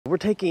We're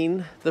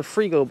taking the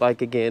FREEGO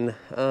bike again.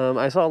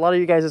 I saw a lot of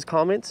you guys'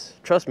 comments.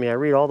 Trust me, I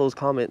read all those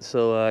comments,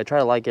 so I try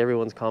to like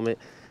everyone's comment,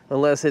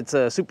 unless it's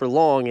super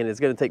long and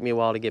it's gonna take me a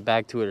while to get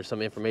back to it or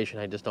some information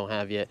I just don't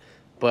have yet.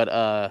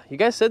 But you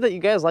guys said that you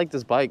guys like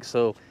this bike,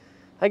 so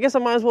I guess I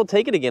might as well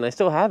take it again. I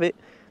still have it.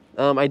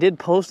 I did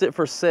post it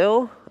for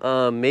sale.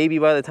 Maybe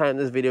by the time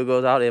this video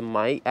goes out, it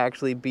might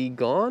actually be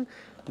gone.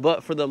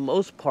 But for the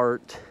most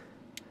part,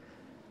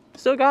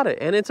 still got it.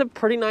 And it's a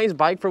pretty nice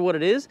bike for what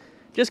it is.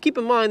 Just keep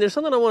in mind, there's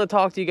something I want to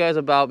talk to you guys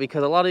about,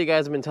 because a lot of you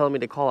guys have been telling me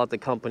to call out the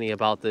company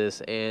about this,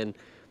 and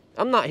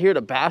I'm not here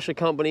to bash a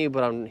company,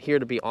 but I'm here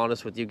to be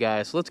honest with you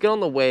guys. So let's get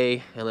on the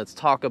way and let's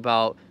talk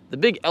about the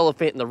big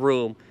elephant in the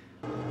room.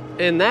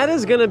 And that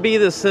is going to be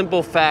the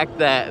simple fact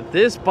that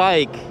this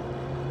bike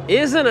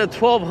isn't a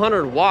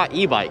 1200 watt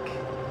e-bike.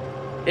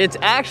 It's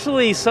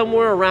actually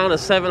somewhere around a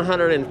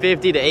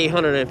 750 to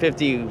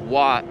 850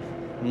 watt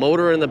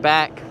motor in the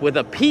back with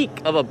a peak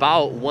of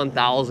about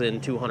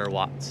 1,200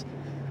 watts.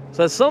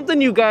 So that's something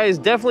you guys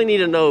definitely need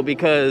to know,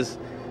 because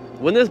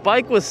when this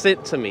bike was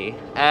sent to me,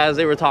 as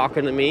they were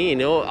talking to me, you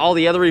know, all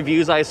the other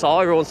reviews I saw,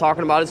 everyone's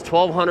talking about it's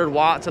 1200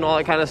 watts and all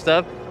that kind of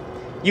stuff.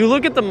 You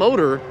look at the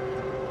motor,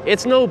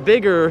 it's no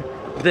bigger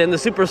than the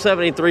Super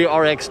 73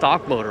 RX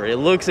stock motor. It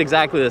looks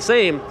exactly the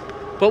same,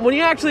 but when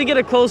you actually get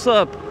a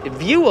close-up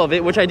view of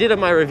it, which I did in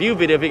my review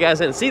video, if you guys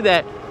didn't see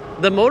that,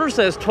 the motor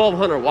says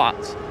 1200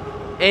 watts.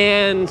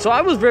 And so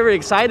I was very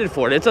excited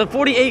for it. It's a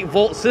 48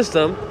 volt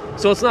system,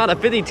 so it's not a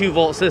 52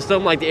 volt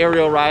system like the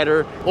Aerial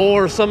Rider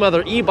or some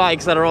other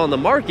e-bikes that are on the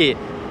market.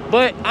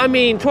 But I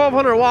mean,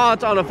 1200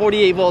 watts on a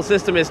 48 volt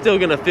system is still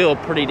gonna feel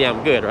pretty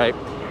damn good, right?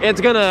 It's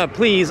gonna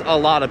please a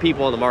lot of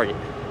people on the market.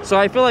 So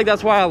I feel like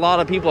that's why a lot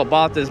of people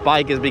bought this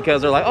bike, is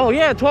because they're like, oh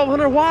yeah,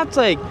 1200 watts,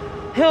 like,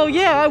 hell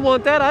yeah, I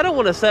want that. I don't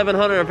want a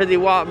 750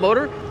 watt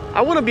motor.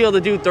 I wanna be able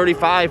to do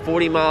 35,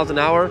 40 miles an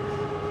hour.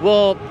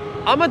 Well,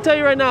 I'm gonna tell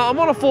you right now, I'm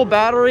on a full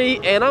battery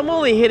and I'm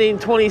only hitting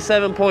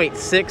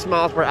 27.6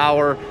 miles per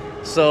hour.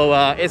 So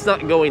it's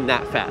not going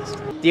that fast.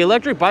 The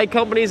electric bike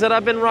companies that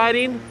I've been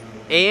riding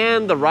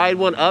and the Ride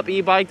One Up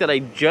e-bike that I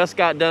just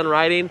got done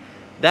riding,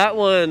 that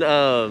one,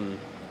 go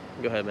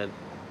ahead, man.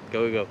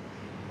 Go.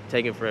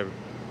 Taking forever.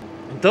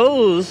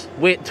 Those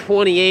went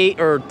 28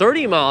 or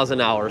 30 miles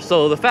an hour.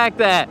 So the fact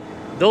that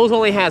those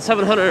only had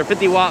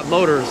 750 watt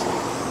motors,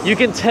 you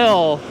can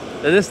tell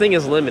that this thing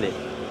is limited.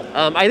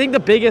 I think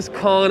the biggest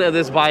con of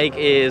this bike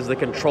is the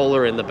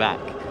controller in the back.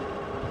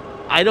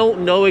 I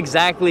don't know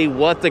exactly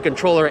what the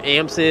controller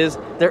amps is.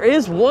 There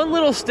is one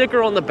little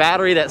sticker on the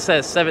battery that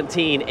says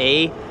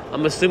 17A.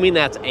 I'm assuming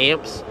that's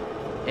amps.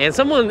 And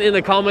someone in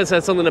the comments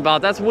said something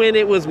about that's when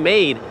it was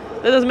made.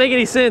 That doesn't make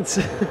any sense.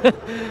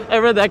 I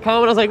read that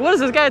comment, I was like, what is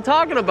this guy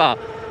talking about?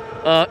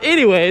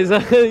 Anyways,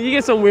 you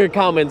get some weird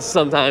comments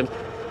sometimes.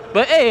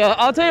 But hey,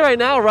 I'll tell you right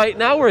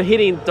now we're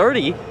hitting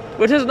 30,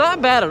 which is not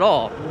bad at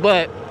all.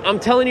 But I'm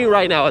telling you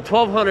right now, a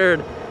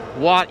 1200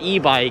 watt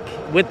e-bike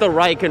with the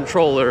right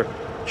controller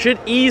should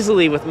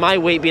easily, with my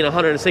weight being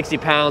 160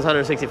 pounds,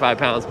 165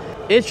 pounds,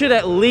 it should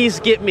at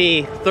least get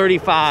me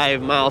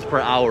 35 miles per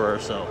hour or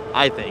so,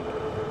 I think.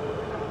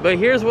 But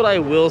here's what I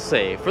will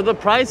say. For the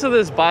price of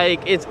this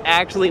bike, it's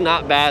actually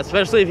not bad,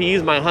 especially if you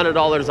use my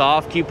 $100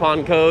 off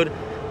coupon code.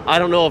 I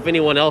don't know if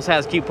anyone else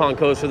has coupon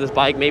codes for this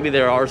bike. Maybe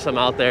there are some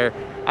out there.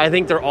 I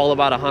think they're all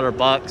about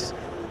 $100.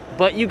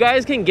 But you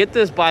guys can get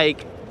this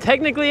bike,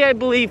 technically I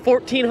believe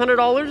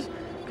 $1,400,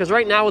 because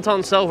right now it's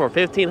on sale for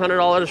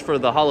 $1,500 for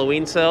the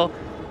Halloween sale.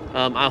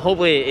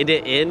 Hopefully it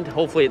didn't end.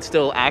 Hopefully it's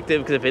still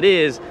active, because if it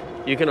is,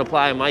 you can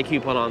apply my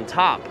coupon on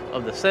top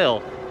of the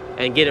sale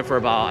and get it for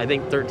about, I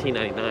think,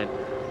 $13.99,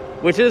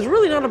 which is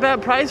really not a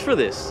bad price for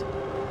this.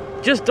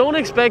 Just don't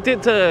expect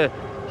it to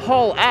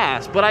haul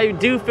ass, but I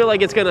do feel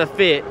like it's gonna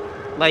fit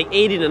like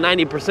 80 to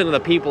 90% of the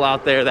people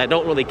out there that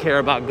don't really care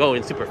about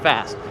going super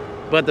fast.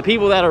 But the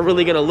people that are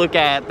really gonna look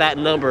at that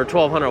number,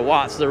 1200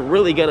 watts, they're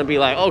really gonna be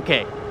like,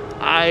 okay,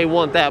 I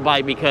want that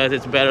bike because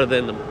it's better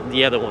than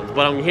the other ones.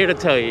 But I'm here to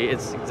tell you,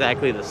 it's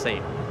exactly the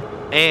same.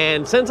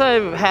 And since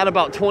I've had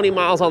about 20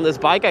 miles on this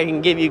bike, I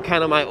can give you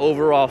kind of my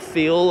overall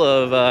feel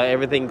of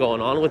everything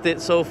going on with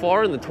it so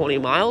far in the 20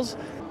 miles.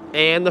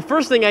 And the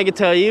first thing I can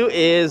tell you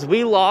is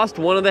we lost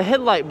one of the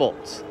headlight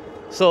bolts.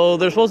 So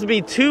there's supposed to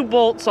be 2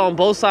 bolts on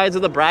both sides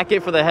of the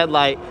bracket for the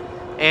headlight,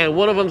 and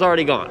one of them's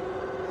already gone.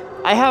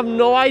 I have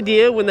no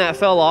idea when that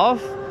fell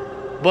off,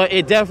 but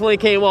it definitely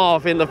came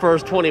off in the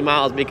first 20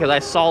 miles because I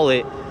saw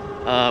it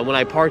when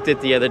I parked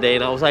it the other day,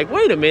 and I was like,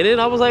 wait a minute.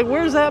 I was like,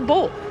 where's that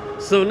bolt?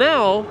 So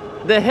now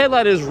the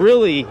headlight is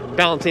really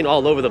bouncing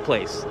all over the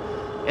place.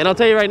 And I'll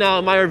tell you right now,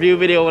 in my review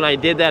video when I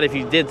did that, if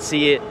you did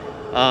see it,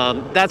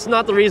 that's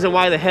not the reason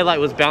why the headlight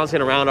was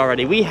bouncing around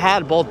already. We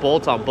had both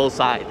bolts on both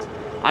sides.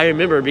 I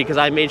remember because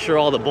I made sure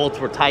all the bolts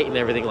were tight and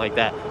everything like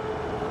that.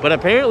 But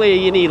apparently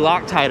you need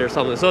Loctite or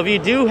something. So if you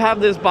do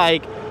have this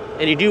bike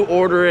and you do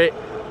order it,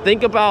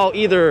 think about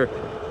either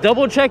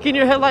double checking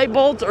your headlight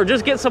bolts, or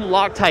just get some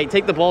Loctite.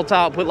 Take the bolts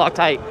out, put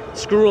Loctite,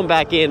 screw them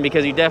back in,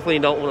 because you definitely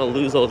don't want to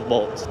lose those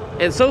bolts.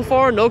 And so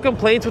far, no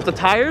complaints with the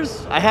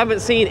tires. I haven't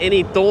seen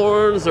any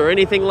thorns or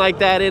anything like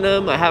that in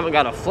them. I haven't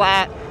got a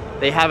flat.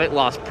 They haven't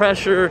lost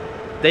pressure.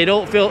 They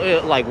don't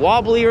feel like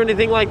wobbly or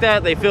anything like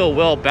that. They feel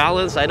well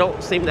balanced. I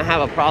don't seem to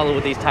have a problem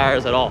with these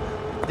tires at all.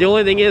 The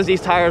only thing is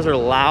these tires are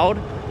loud,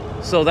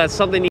 so that's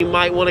something you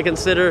might want to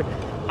consider.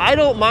 I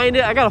don't mind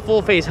it. I got a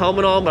full face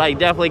helmet on, but I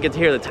definitely get to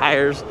hear the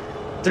tires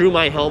through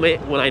my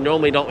helmet when I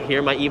normally don't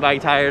hear my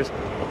e-bike tires.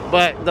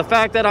 But the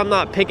fact that I'm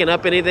not picking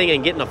up anything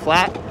and getting a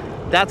flat,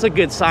 that's a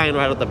good sign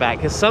right off the bat,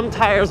 because some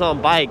tires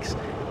on bikes,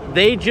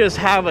 they just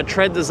have a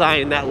tread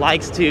design that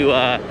likes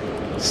to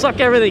suck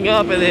everything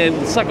up and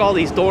then suck all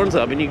these thorns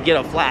up, and you get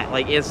a flat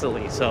like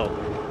instantly.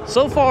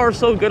 So far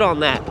so good on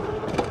that.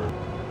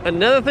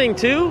 Another thing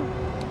too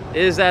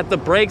is that the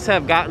brakes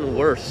have gotten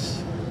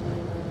worse.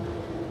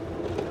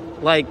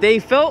 Like, they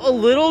felt a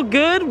little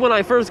good when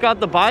I first got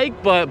the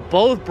bike, but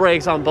both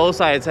brakes on both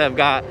sides have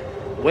got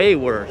way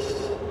worse.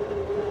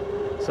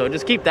 So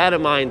just keep that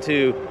in mind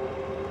too.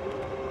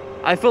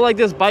 I feel like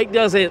this bike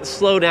doesn't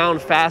slow down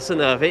fast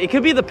enough. It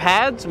could be the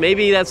pads.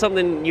 Maybe that's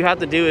something you have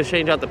to do, is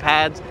change out the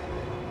pads.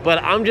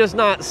 But I'm just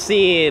not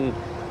seeing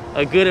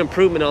a good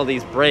improvement on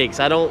these brakes.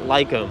 I don't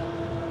like them.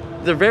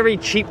 They're very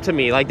cheap to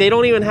me. Like, they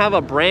don't even have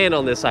a brand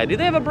on this side. Do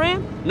they have a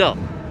brand? No.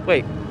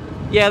 Wait.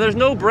 Yeah, there's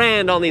no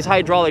brand on these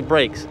hydraulic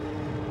brakes.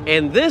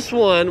 And this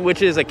one,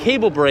 which is a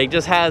cable brake,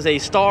 just has a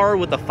star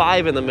with a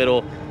 5 in the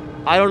middle.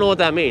 I don't know what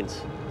that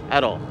means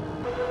at all.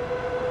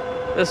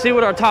 Let's see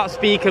what our top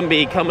speed can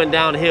be coming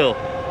downhill.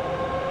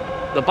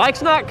 The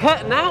bike's not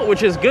cutting out,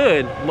 which is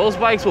good. Most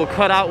bikes will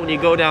cut out when you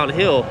go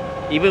downhill,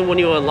 even when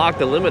you unlock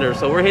the limiter.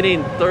 So we're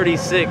hitting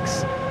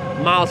 36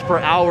 miles per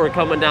hour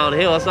coming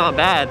downhill. That's not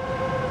bad.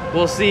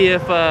 We'll see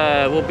if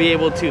we'll be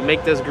able to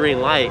make this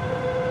green light.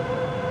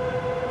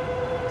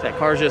 That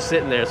car's just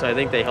sitting there, so I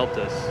think they helped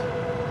us.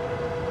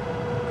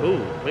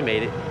 Ooh, we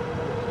made it.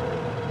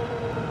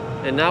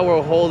 And now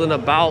we're holding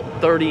about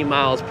 30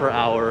 miles per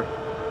hour.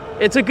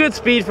 It's a good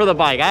speed for the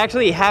bike. I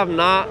actually have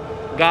not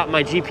got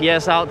my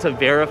GPS out to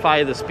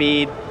verify the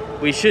speed.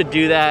 We should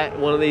do that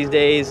one of these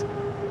days.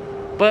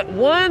 But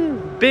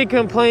one big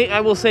complaint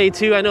I will say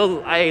too, I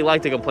know I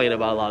like to complain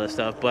about a lot of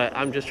stuff, but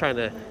I'm just trying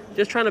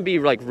to be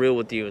like real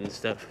with you and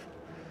stuff.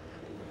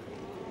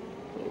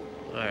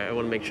 All right, I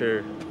want to make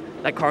sure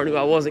that car knew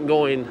I wasn't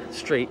going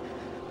straight.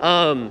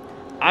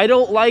 I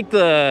don't like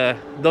the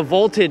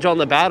voltage on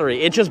the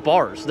battery. It just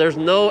bars. There's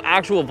no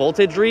actual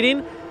voltage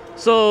reading.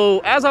 So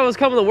as I was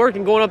coming to work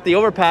and going up the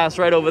overpass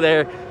right over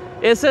there,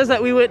 it says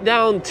that we went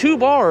down 2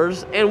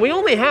 bars and we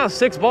only have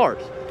 6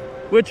 bars,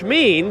 which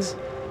means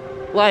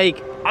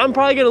like I'm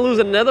probably gonna lose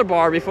another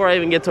bar before I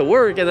even get to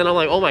work. And then I'm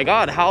like, oh my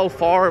God, how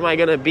far am I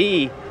gonna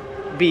be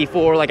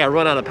before like I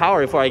run out of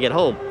power before I get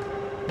home?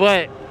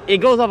 But it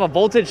goes off a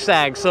voltage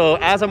sag, so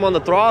as I'm on the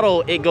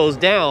throttle, it goes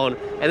down,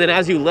 and then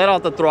as you let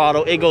off the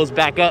throttle, it goes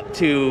back up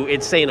to,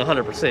 it's saying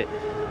 100%.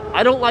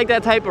 I don't like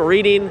that type of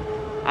reading.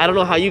 I don't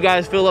know how you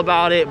guys feel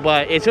about it,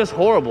 but it's just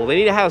horrible. They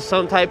need to have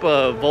some type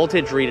of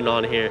voltage reading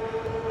on here.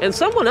 And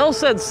someone else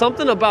said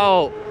something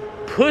about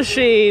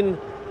pushing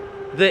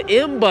the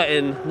M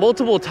button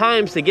multiple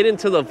times to get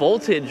into the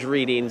voltage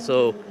reading.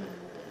 So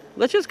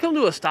let's just come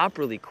to a stop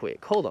really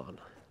quick. Hold on.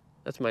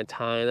 That's my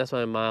time, that's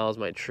my miles,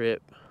 my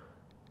trip.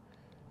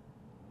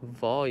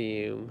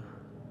 Volume.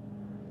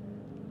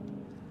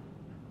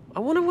 I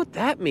wonder what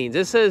that means.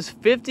 It says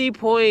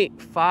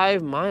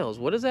 50.5 miles.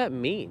 What does that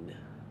mean?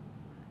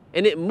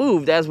 And it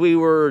moved as we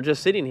were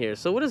just sitting here.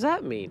 So what does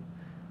that mean?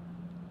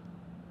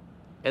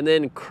 And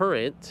then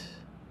current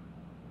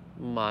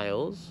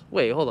miles.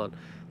 Wait, hold on.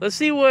 Let's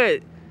see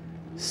what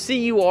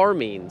CUR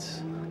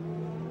means.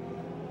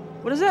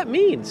 What does that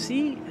mean?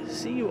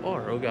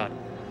 CUR. Oh God.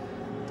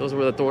 Those are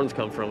where the thorns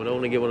come from. I don't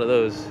want to get one of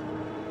those.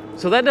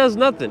 So that does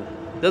nothing.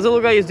 Doesn't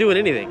look like it's doing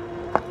anything.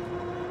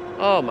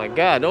 Oh my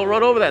God, don't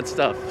run over that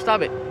stuff.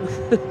 Stop it.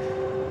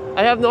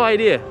 I have no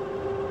idea.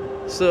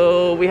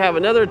 So we have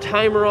another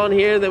timer on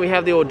here, then we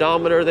have the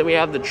odometer, then we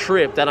have the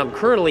trip that I'm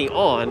currently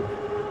on,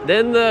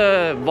 then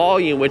the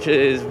volume, which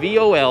is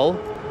VOL.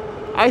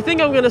 I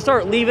think I'm gonna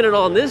start leaving it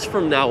on this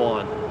from now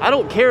on. I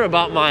don't care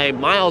about my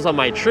miles on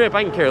my trip.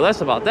 I can care less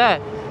about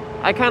that.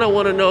 I kind of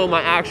want to know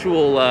my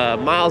actual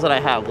miles that I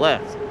have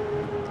left.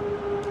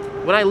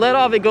 When I let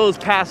off, it goes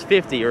past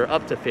 50 or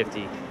up to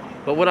 50.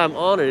 But when I'm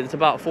on it, it's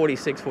about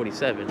 46,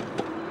 47.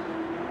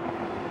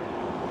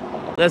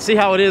 Let's see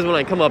how it is when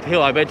I come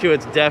uphill. I bet you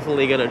it's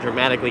definitely going to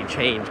dramatically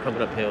change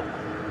coming uphill,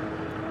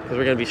 because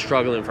we're going to be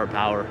struggling for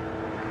power.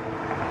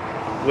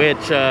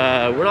 Which,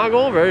 we're not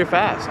going very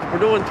fast. We're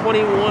doing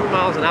 21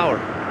 miles an hour.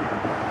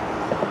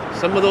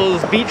 Some of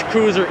those beach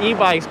cruiser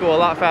e-bikes go a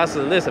lot faster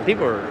than this, and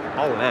people are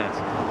hauling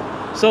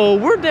ass. So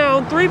we're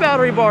down 3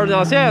 battery bars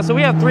now. So yeah, so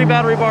we have 3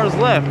 battery bars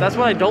left. That's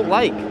what I don't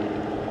like.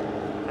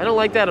 I don't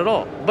like that at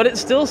all. But it's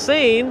still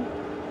saying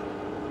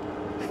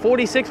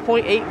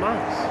 46.8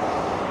 miles.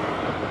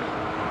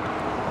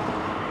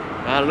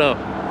 I don't know.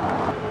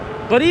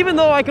 But even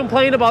though I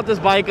complained about this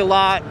bike a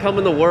lot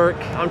coming to work,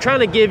 I'm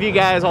trying to give you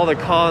guys all the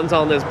cons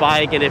on this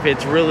bike, and if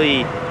it's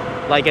really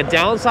like a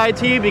downside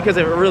to you, because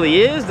if it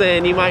really is,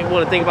 then you might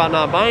want to think about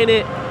not buying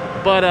it.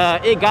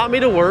 But it got me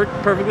to work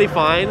perfectly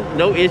fine,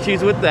 no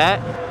issues with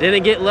that.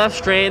 Didn't get left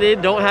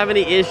stranded, don't have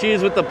any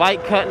issues with the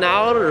bike cutting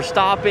out or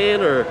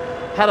stopping or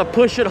had to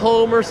push it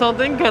home or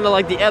something, kind of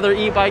like the other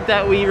e-bike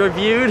that we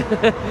reviewed.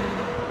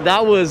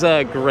 That was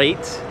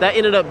great. That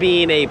ended up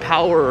being a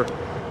power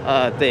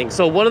thing.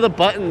 So one of the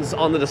buttons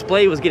on the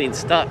display was getting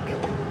stuck,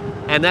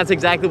 and that's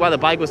exactly why the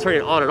bike was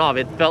turning on and off.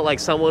 It felt like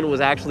someone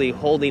was actually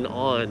holding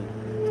on.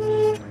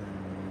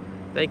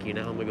 Thank you.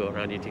 Now I'm gonna go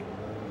around you too.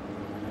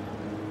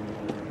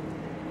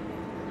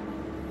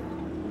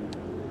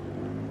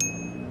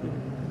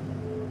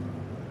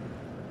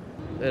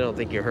 I don't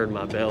think you heard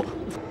my bell.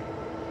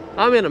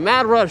 I'm in a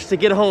mad rush to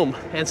get home,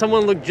 and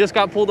someone just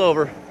got pulled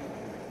over.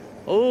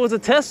 Oh, it was a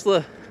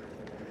Tesla.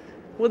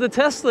 What did the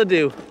Tesla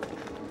do?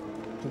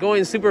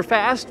 Going super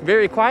fast,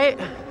 very quiet.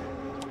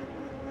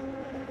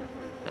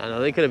 I don't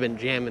know, they could have been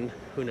jamming,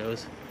 who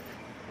knows.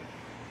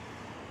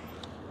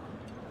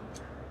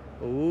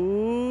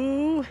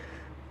 Ooh,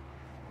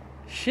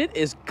 shit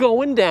is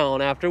going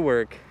down after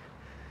work.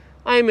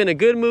 I am in a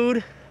good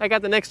mood. I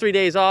got the next 3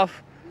 days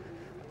off.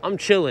 I'm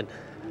chilling.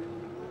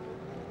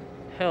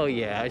 Hell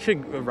yeah, I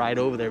should ride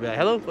over there and be like,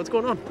 hello, what's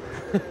going on?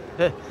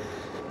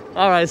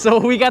 All right, so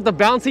we got the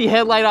bouncy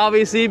headlight,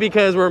 obviously,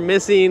 because we're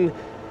missing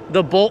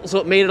the bolt, so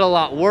it made it a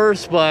lot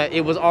worse, but it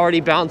was already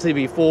bouncy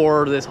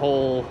before this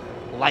whole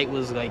light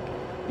was like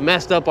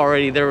messed up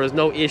already. There was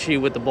no issue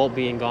with the bolt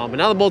being gone, but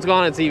now the bolt's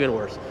gone, it's even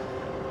worse.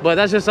 But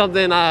that's just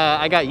something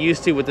I got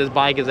used to with this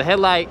bike, is the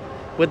headlight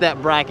with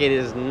that bracket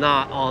is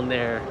not on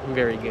there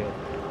very good.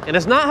 And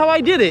it's not how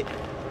I did it.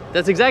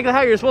 That's exactly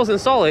how you're supposed to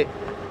install it.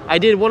 I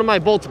did one of my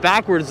bolts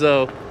backwards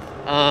though.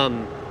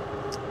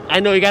 I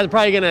know you guys are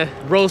probably gonna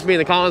roast me in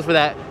the comments for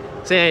that,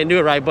 saying I didn't do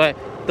it right, but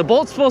the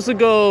bolt's supposed to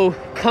go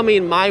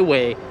coming my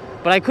way,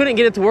 but I couldn't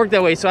get it to work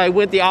that way, so I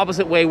went the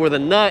opposite way where the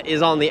nut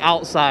is on the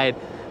outside,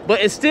 but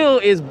it still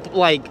is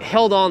like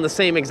held on the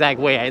same exact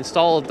way. I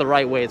installed it the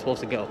right way it's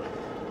supposed to go,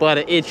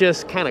 but it's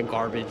just kind of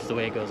garbage the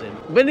way it goes in.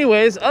 But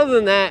anyways, other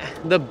than that,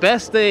 the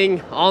best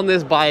thing on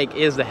this bike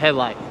is the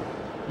headlight.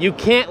 You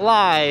can't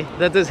lie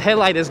that this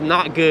headlight is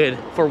not good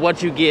for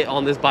what you get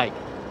on this bike.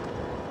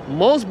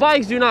 Most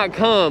bikes do not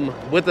come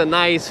with a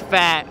nice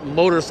fat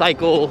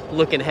motorcycle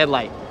looking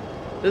headlight.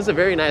 This is a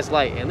very nice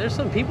light, and there's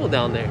some people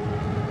down there.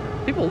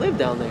 People live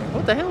down there.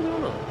 What the hell is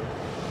going on?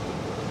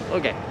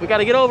 Okay, we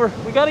gotta get over.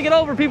 We gotta get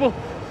over, people.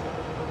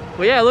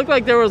 Well, yeah, it looked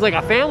like there was like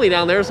a family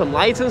down there, some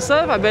lights and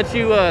stuff. I bet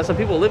you some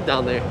people live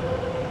down there.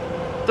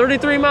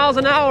 33 miles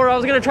an hour. I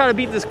was gonna try to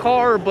beat this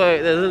car, but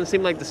it doesn't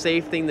seem like the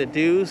safe thing to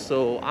do,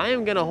 so I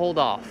am gonna hold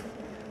off.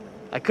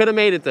 I could have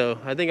made it though.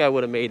 I think I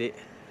would have made it.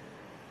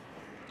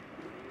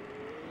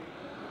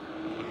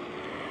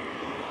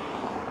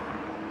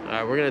 All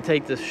right, we're gonna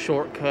take this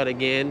shortcut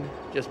again,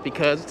 just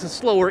because it's a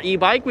slower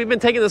e-bike. We've been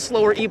taking the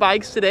slower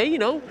e-bikes today, you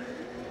know,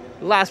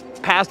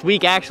 past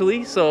week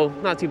actually, so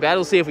not too bad.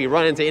 We'll see if we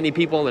run into any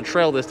people on the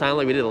trail this time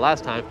like we did the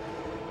last time.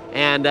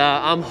 And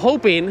I'm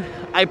hoping,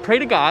 I pray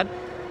to God,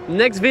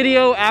 next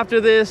video after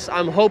this,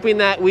 I'm hoping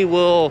that we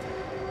will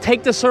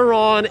take the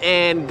Sur-Ron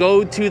and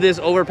go to this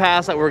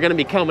overpass that we're gonna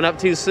be coming up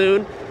to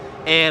soon,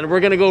 and we're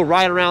gonna go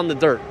right around the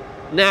dirt.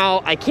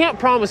 Now, I can't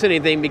promise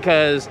anything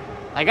because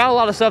I got a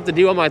lot of stuff to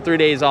do on my 3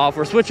 days off.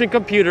 We're switching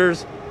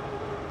computers,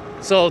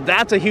 so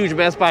that's a huge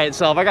mess by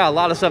itself. I got a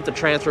lot of stuff to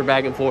transfer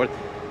back and forth,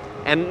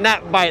 and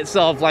that by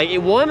itself, like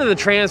one of the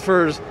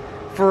transfers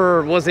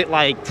for, was it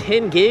like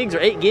 10 gigs or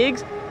 8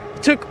 gigs?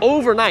 It took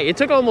overnight. It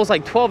took almost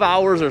like 12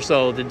 hours or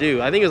so to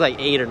do. I think it was like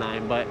 8 or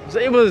 9, but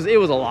it was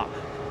a lot.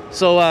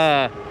 So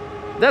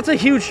that's a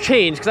huge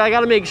change, because I got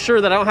to make sure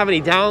that I don't have any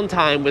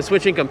downtime with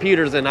switching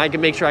computers, and I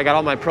can make sure I got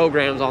all my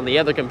programs on the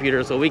other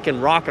computer so we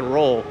can rock and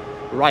roll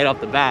right off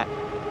the bat.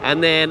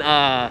 And then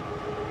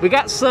we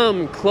got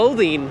some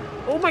clothing.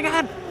 Oh my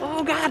God,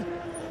 oh God,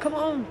 come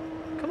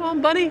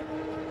on bunny.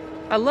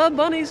 I love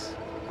bunnies.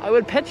 I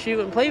would pet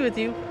you and play with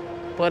you,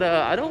 but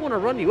I don't want to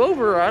run you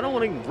over, or I don't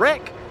want to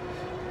wreck.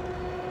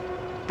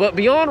 But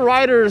Beyond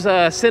Riders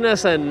sent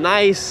us a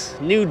nice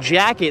new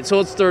jacket.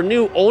 So it's their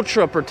new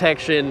Ultra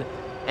Protection.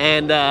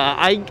 And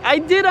I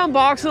did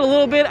unbox it a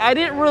little bit. I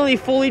didn't really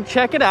fully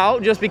check it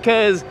out just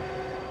because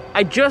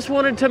I just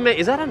wanted to make,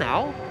 is that an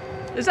owl?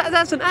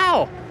 That's an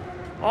owl.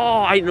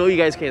 Oh, I know you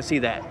guys can't see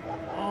that.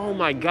 Oh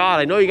my God,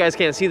 I know you guys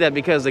can't see that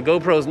because the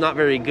GoPro's not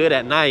very good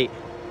at night.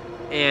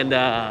 And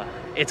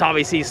it's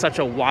obviously such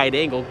a wide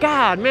angle.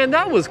 God, man,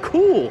 that was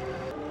cool.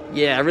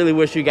 Yeah, I really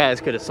wish you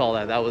guys could have saw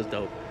that. That was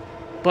dope.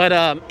 But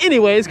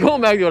anyways,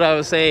 going back to what I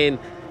was saying,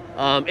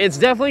 it's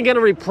definitely gonna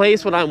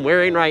replace what I'm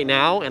wearing right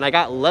now, and I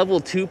got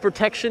level 2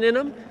 protection in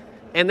them.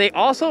 And they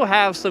also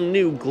have some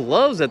new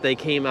gloves that they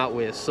came out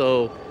with.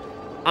 So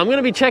I'm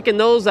gonna be checking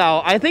those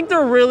out. I think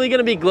they're really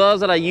gonna be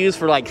gloves that I use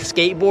for like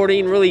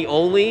skateboarding really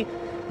only,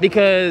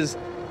 because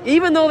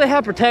even though they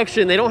have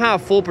protection, they don't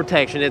have full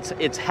protection,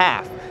 it's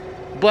half.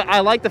 But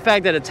I like the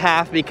fact that it's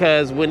half,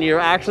 because when you're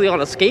actually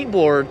on a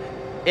skateboard,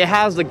 it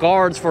has the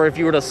guards for if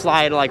you were to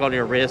slide like on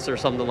your wrist or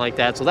something like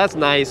that. So that's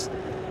nice.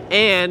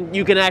 And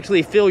you can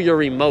actually feel your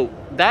remote.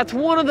 That's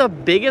one of the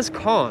biggest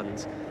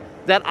cons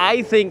that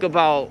I think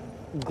about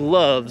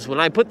gloves. When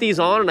I put these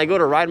on and I go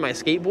to ride my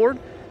skateboard,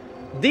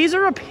 these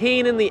are a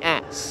pain in the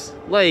ass.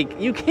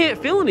 Like, you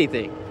can't feel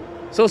anything.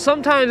 So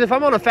sometimes if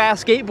I'm on a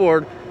fast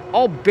skateboard,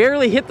 I'll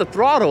barely hit the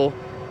throttle,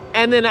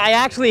 and then I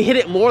actually hit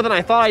it more than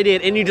I thought I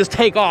did, and you just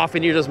take off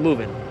and you're just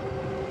moving.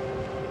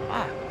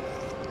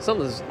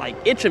 Something's like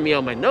itching me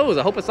on my nose.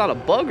 I hope it's not a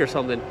bug or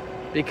something,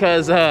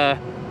 because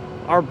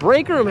our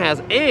break room has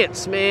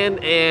ants, man,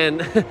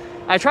 and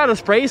I try to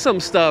spray some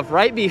stuff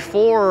right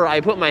before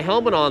I put my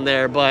helmet on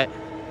there, but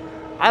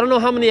I don't know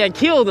how many I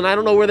killed, and I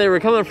don't know where they were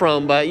coming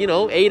from, but you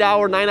know,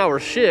 8-hour, 9-hour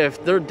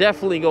shift, they're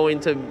definitely going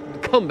to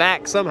come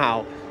back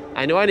somehow.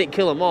 I know I didn't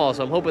kill them all,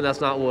 so I'm hoping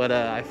that's not what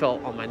I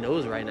felt on my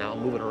nose right now,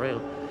 moving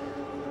around.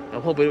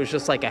 I'm hoping it was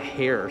just like a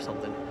hair or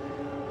something.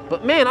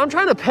 But man, I'm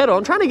trying to pedal.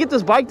 I'm trying to get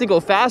this bike to go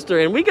faster,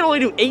 and we can only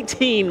do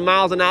 18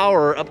 miles an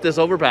hour up this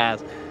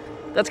overpass.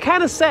 That's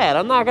kind of sad,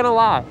 I'm not gonna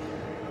lie.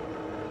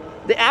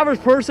 The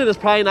average person is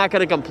probably not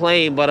gonna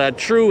complain, but a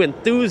true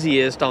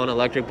enthusiast on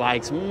electric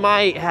bikes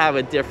might have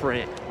a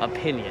different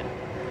opinion.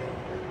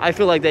 I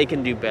feel like they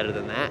can do better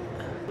than that.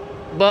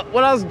 But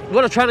what I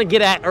was trying to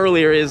get at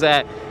earlier is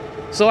that,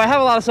 so I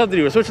have a lot of stuff to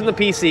do. We're switching the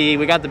PC,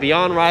 we got the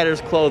Beyond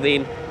Riders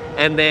clothing,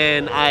 and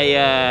then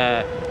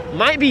I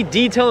might be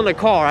detailing a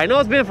car. I know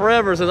it's been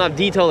forever since I've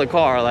detailed a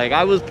car. Like,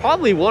 I was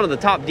probably one of the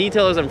top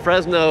detailers in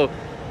Fresno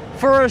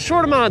for a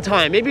short amount of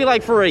time, maybe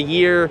like for a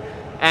year,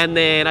 and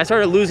then I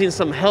started losing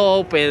some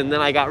help, and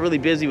then I got really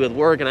busy with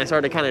work, and I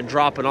started kind of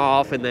dropping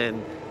off, and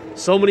then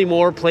so many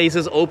more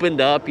places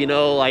opened up, you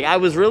know. Like, I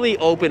was really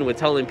open with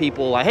telling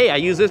people, like, hey, I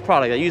use this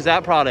product, I use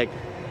that product,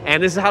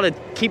 and this is how to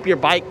keep your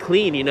bike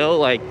clean, you know.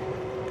 Like,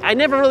 I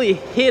never really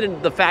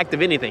hid the fact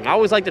of anything. I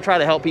always like to try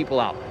to help people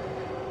out.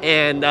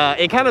 And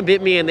it kind of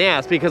bit me in the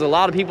ass, because a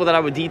lot of people that I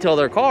would detail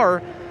their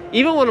car,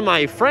 even one of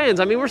my friends,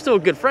 I mean, we're still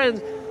good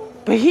friends,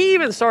 but he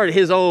even started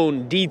his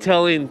own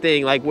detailing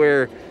thing, like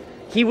where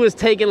he was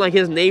taking like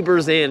his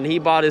neighbors in, he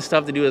bought his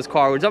stuff to do his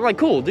car, which I'm like,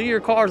 cool, do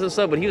your cars and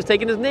stuff, but he was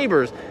taking his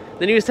neighbors,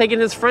 then he was taking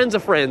his friends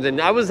of friends, and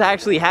I was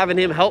actually having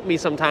him help me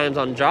sometimes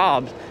on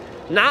jobs.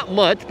 Not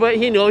much, but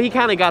you know, he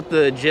kind of got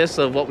the gist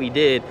of what we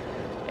did,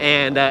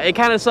 and it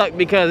kind of sucked,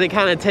 because it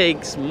kind of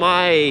takes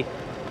my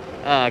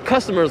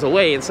customers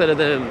away, instead of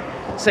them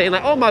saying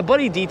like, oh, my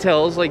buddy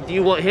details, like, do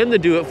you want him to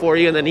do it for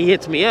you? And then he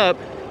hits me up,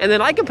 and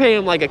then I could pay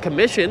him like a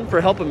commission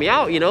for helping me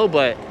out, you know.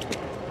 But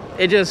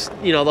it just,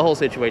 you know, the whole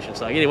situation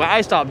sucked. Anyway,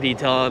 I stopped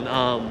detailing.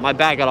 My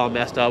back got all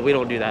messed up. We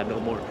don't do that no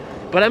more,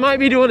 but I might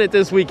be doing it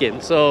this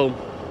weekend. So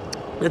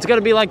it's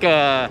gonna be like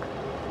a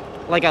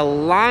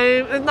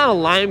lime, it's not a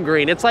lime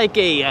green, it's like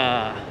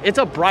it's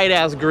a bright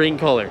ass green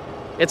color.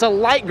 It's a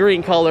light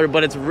green color,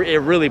 but it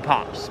really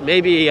pops.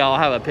 Maybe I'll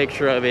have a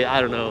picture of it,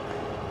 I don't know.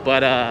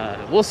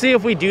 But we'll see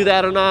if we do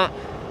that or not.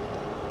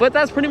 But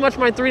that's pretty much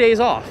my 3 days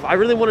off. I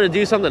really wanted to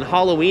do something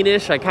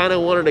Halloween-ish. I kind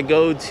of wanted to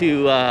go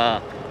to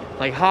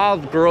like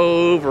Hobbs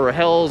Grove or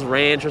Hell's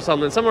Ranch or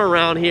something, somewhere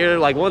around here.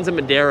 Like, one's in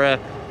Madera.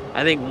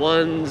 I think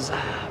one's,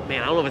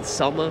 man, I don't know if it's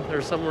Selma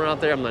or somewhere out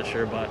there. I'm not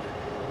sure, but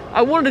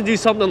I wanted to do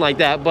something like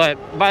that.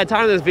 But by the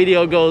time this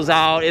video goes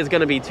out, it's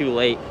going to be too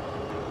late.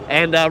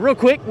 And real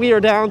quick, we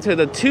are down to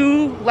the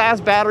 2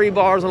 last battery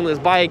bars on this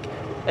bike.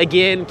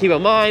 Again, keep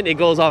in mind, it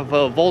goes off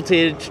a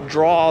voltage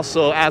draw,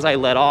 so as I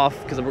let off,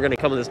 because we're going to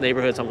come in this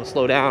neighborhood, so I'm going to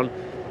slow down,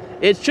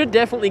 it should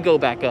definitely go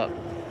back up.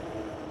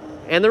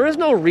 And there is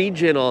no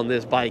regen on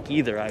this bike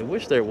either. I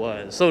wish there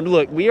was. So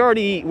look,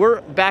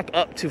 we're back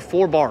up to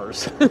 4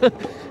 bars.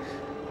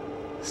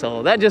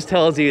 So that just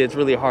tells you it's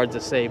really hard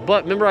to say.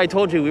 But remember, I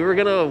told you we were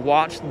going to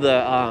watch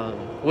the,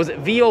 was it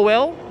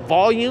VOL?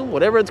 Volume,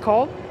 whatever it's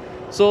called.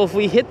 So if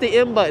we hit the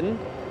M button,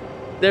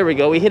 there we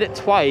go, we hit it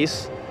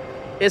twice,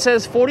 it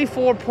says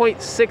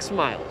 44.6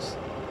 miles.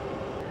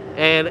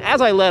 And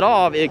as I let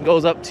off, it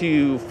goes up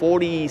to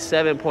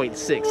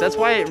 47.6. That's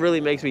why it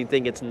really makes me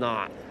think it's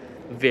not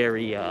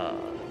very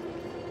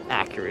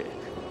accurate.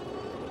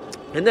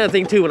 Another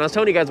thing too, when I was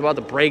telling you guys about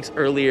the brakes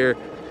earlier,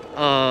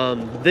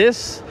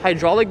 this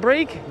hydraulic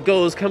brake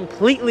goes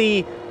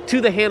completely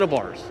to the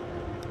handlebars.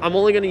 I'm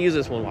only gonna use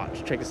this one,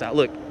 watch, check this out.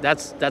 Look,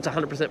 that's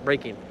 100%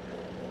 braking.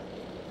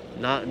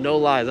 No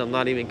lies, I'm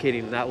not even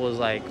kidding. That was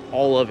like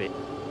all of it.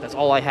 That's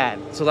all I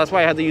had. So that's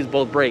why I had to use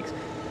both brakes.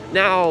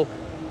 Now,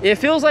 it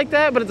feels like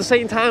that, but at the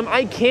same time,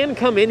 I can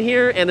come in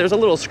here and there's a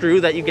little screw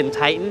that you can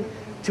tighten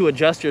to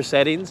adjust your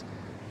settings.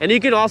 And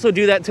you can also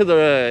do that to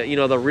the, you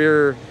know, the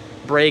rear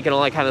brake and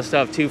all that kind of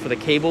stuff too for the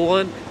cable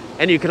one.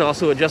 And you can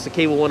also adjust the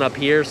cable one up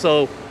here.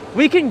 So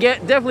we can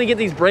definitely get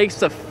these brakes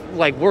to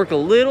like work a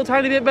little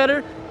tiny bit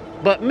better.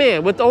 But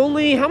man, with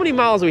only, how many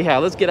miles do we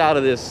have? Let's get out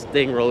of this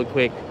thing really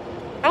quick.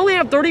 I only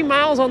have 30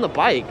 miles on the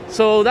bike.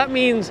 So that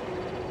means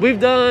we've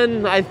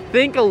done, I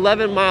think,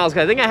 11 miles.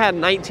 I think I had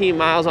 19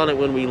 miles on it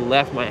when we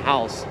left my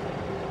house.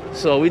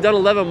 So we've done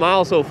 11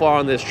 miles so far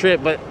on this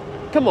trip. But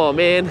come on,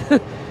 man.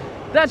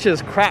 That's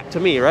just crap to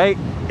me, right?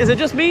 Is it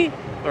just me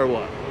or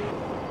what?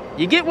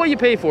 You get what you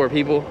pay for,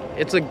 people.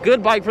 It's a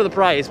good bike for the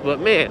price, but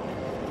man,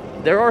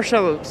 there are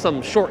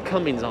some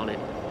shortcomings on it.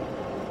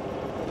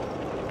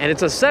 And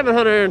it's a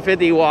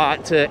 750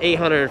 watt to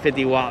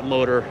 850 watt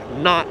motor,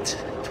 not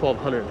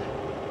 1200.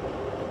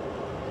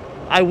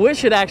 I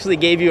wish it actually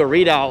gave you a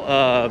readout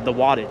of the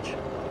wattage.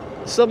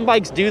 Some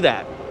bikes do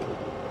that.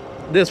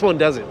 This one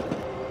doesn't.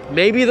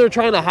 Maybe they're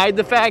trying to hide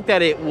the fact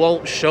that it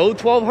won't show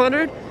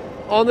 1200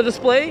 on the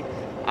display.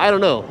 I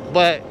don't know.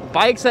 But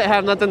bikes that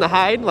have nothing to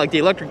hide, like the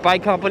Electric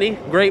Bike Company,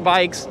 great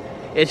bikes.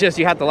 It's just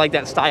you have to like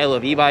that style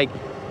of e-bike.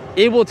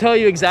 It will tell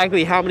you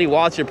exactly how many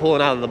watts you're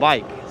pulling out of the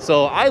bike.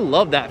 So I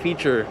love that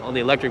feature on the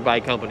Electric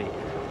Bike Company.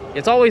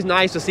 It's always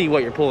nice to see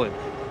what you're pulling.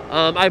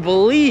 I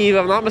believe,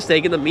 if I'm not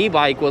mistaken, the Mi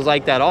bike was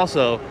like that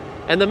also.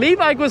 And the Mi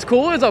bike was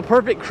cool. It's a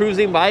perfect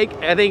cruising bike.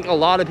 I think a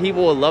lot of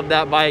people would love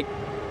that bike.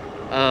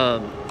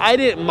 I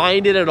didn't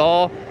mind it at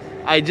all.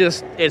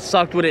 It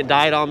sucked when it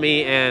died on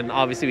me, and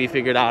obviously we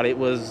figured out it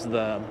was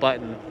the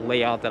button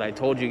layout that I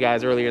told you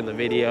guys earlier in the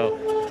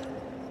video.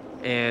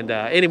 And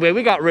anyway,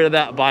 we got rid of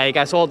that bike.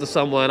 I sold it to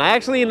someone. I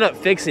actually ended up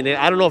fixing it.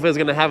 I don't know if it was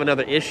going to have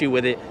another issue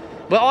with it,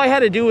 but all I had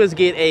to do was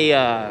get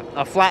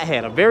a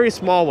flathead, a very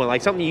small one,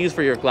 like something you use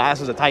for your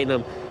glasses to tighten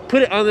them,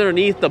 put it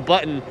underneath the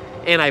button,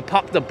 and I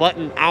popped the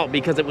button out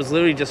because it was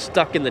literally just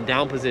stuck in the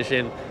down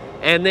position.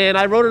 And then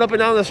I rode it up and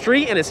down the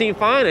street, and it seemed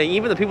fine. And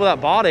even the people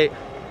that bought it,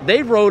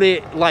 they rode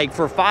it like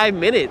for 5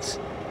 minutes.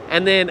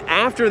 And then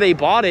after they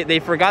bought it, they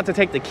forgot to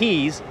take the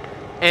keys.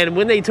 And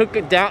when they took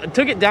it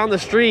down the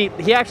street,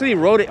 he actually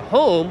rode it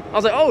home. I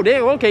was like, oh,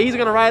 damn, okay, he's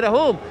gonna ride it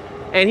home.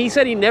 And he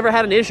said he never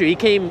had an issue. He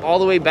came all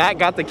the way back,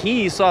 got the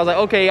keys. So I was like,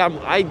 okay,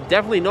 I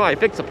definitely know I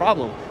fixed the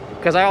problem.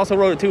 Because I also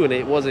rode it too, and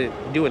it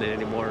wasn't doing it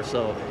anymore.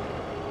 So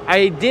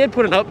I did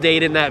put an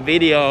update in that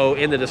video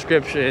in the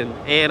description.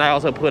 And I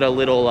also put a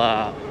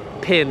little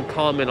pinned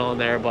comment on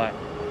there. But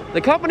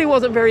the company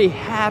wasn't very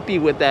happy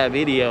with that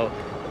video.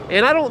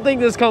 And I don't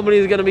think this company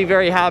is going to be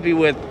very happy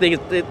with things,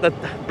 blah,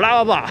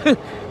 blah, blah.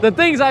 The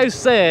things I've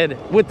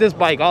said with this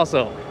bike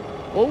also.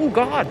 Oh,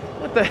 God,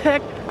 what the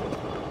heck?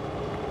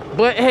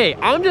 But, hey,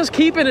 I'm just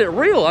keeping it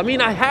real. I mean,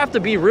 I have to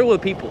be real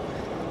with people.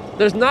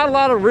 There's not a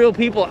lot of real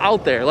people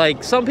out there.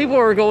 Like, some people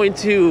are going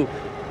to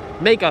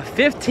make a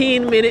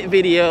 15-minute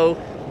video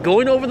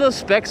going over the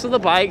specs of the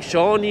bike,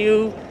 showing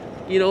you,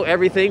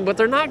 everything. But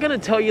they're not going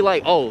to tell you,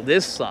 like, oh,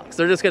 this sucks.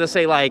 They're just going to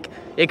say, like,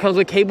 it comes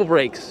with cable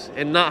brakes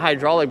and not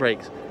hydraulic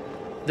brakes.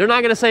 They're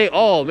not going to say,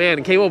 oh,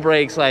 man, cable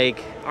brakes, like,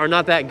 are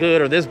not that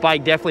good, or this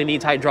bike definitely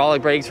needs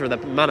hydraulic brakes for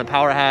the amount of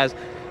power it has.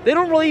 They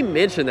don't really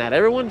mention that.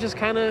 Everyone just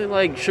kind of,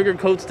 like,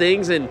 sugarcoats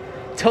things and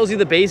tells you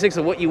the basics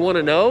of what you want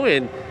to know,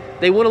 and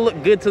they want to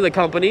look good to the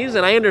companies.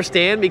 And I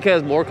understand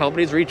because more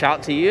companies reach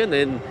out to you and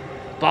then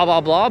blah,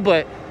 blah, blah.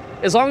 But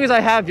as long as I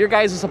have your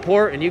guys'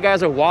 support and you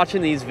guys are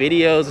watching these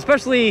videos,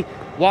 especially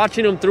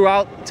watching them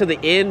throughout to the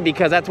end,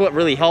 because that's what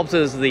really helps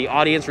is the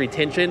audience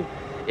retention.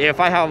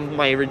 If I have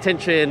my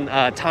retention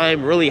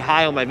time really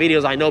high on my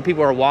videos, I know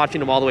people are watching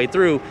them all the way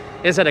through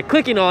instead of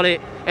clicking on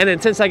it and then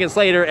 10 seconds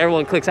later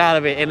everyone clicks out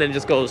of it and then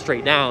just goes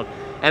straight down,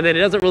 and then it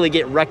doesn't really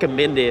get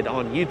recommended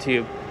on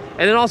YouTube.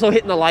 And then also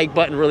hitting the like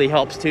button really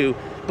helps too.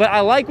 But I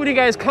like when you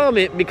guys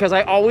comment because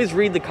I always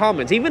read the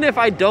comments. Even if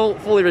I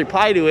don't fully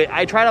reply to it,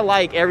 I try to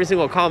like every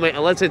single comment.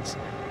 Unless it's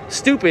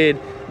stupid,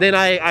 then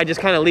I just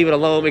kind of leave it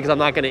alone because I'm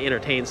not going to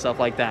entertain stuff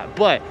like that.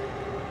 But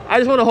I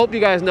just want to hope you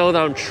guys know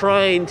that I'm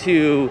trying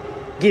to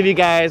give you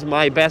guys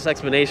my best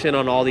explanation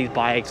on all these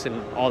bikes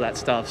and all that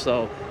stuff.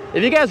 So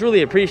if you guys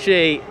really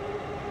appreciate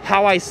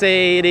how I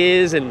say it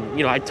is, and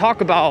I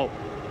talk about,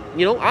 I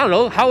don't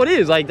know, how it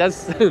is, like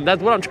that's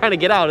what I'm trying to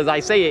get out, is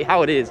I say it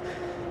how it is.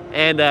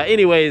 And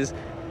anyways,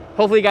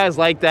 hopefully you guys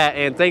like that,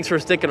 and thanks for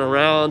sticking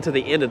around to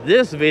the end of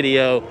this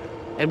video,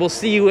 and we'll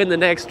see you in the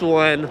next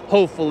one.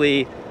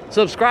 Hopefully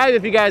subscribe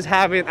if you guys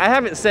haven't. I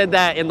haven't said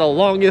that in the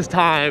longest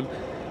time,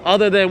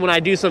 other than when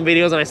I do some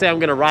videos and I say I'm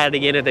gonna ride it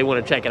again if they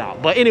want to check it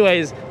out. But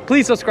anyways,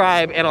 please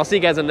subscribe, and I'll see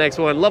you guys in the next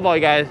one. Love all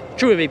you guys.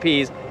 True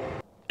MVPs.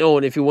 Oh,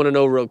 and if you want to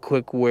know real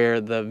quick where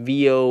the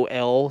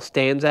VOL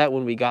stands at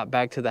when we got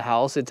back to the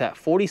house, it's at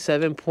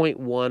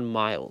 47.1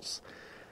 miles.